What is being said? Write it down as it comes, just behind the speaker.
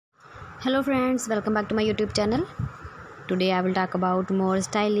Hello friends, welcome back to my YouTube channel. Today I will talk about more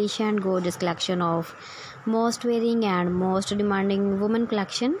stylish and gorgeous collection of most wearing and most demanding women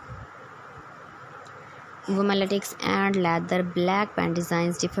collection. Women latex and leather black pant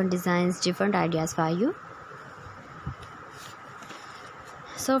designs, different ideas for you.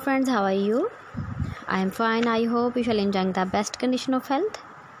 So friends, how are you? I am fine. I hope you shall enjoy the best condition of health.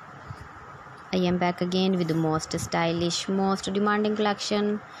 I am back again with the most stylish, most demanding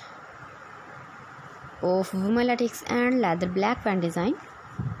collection of women latex and leather black pant design.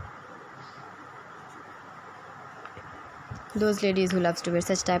 Those ladies who loves to wear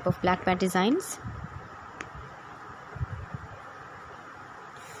such type of black pant designs.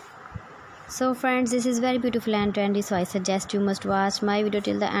 So friends, this is very beautiful and trendy, so I suggest you must watch my video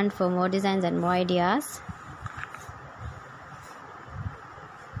till the end for more designs and more ideas.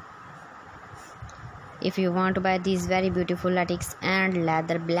 If you want to buy these very beautiful latex and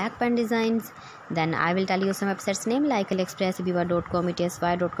leather black pant designs, then I will tell you some websites name like AliExpress, Viva.com,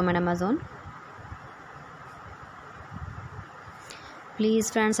 etsy.com and Amazon. Please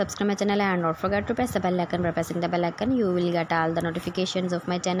friends, subscribe my channel and don't forget to press the bell icon. By pressing the bell icon, you will get all the notifications of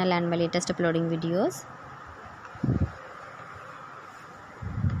my channel and my latest uploading videos.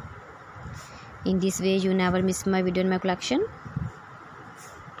 In this way, you never miss my video in my collection.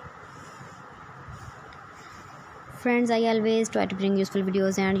 Friends, I always try to bring useful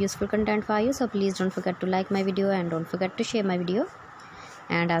videos and useful content for you, so please don't forget to like my video and don't forget to share my video,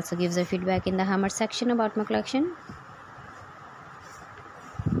 and also give the feedback in the comment section about my collection.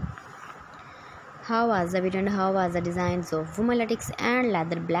 How was the video and how was the designs of women latex and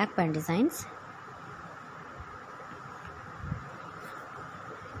leather black pant designs?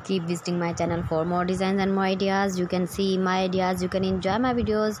 Keep visiting my channel for more designs and more ideas. You can see my ideas, you can enjoy my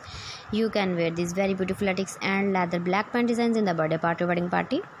videos, you can wear these very beautiful latex and leather black pant designs in the birthday party or wedding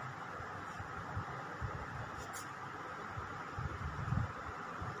party.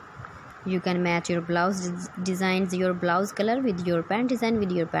 You can match your blouse designs, your blouse color with your pant design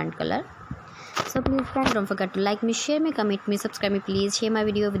with your pant color. So please friends, don't forget to like me, share me, comment me, subscribe me, please share my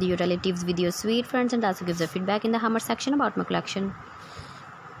video with your relatives, with your sweet friends, and also give the feedback in the comment section about my collection.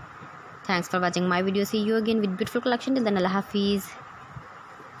 Thanks for watching my video. See you again with beautiful collection. Till then, Allah Hafiz.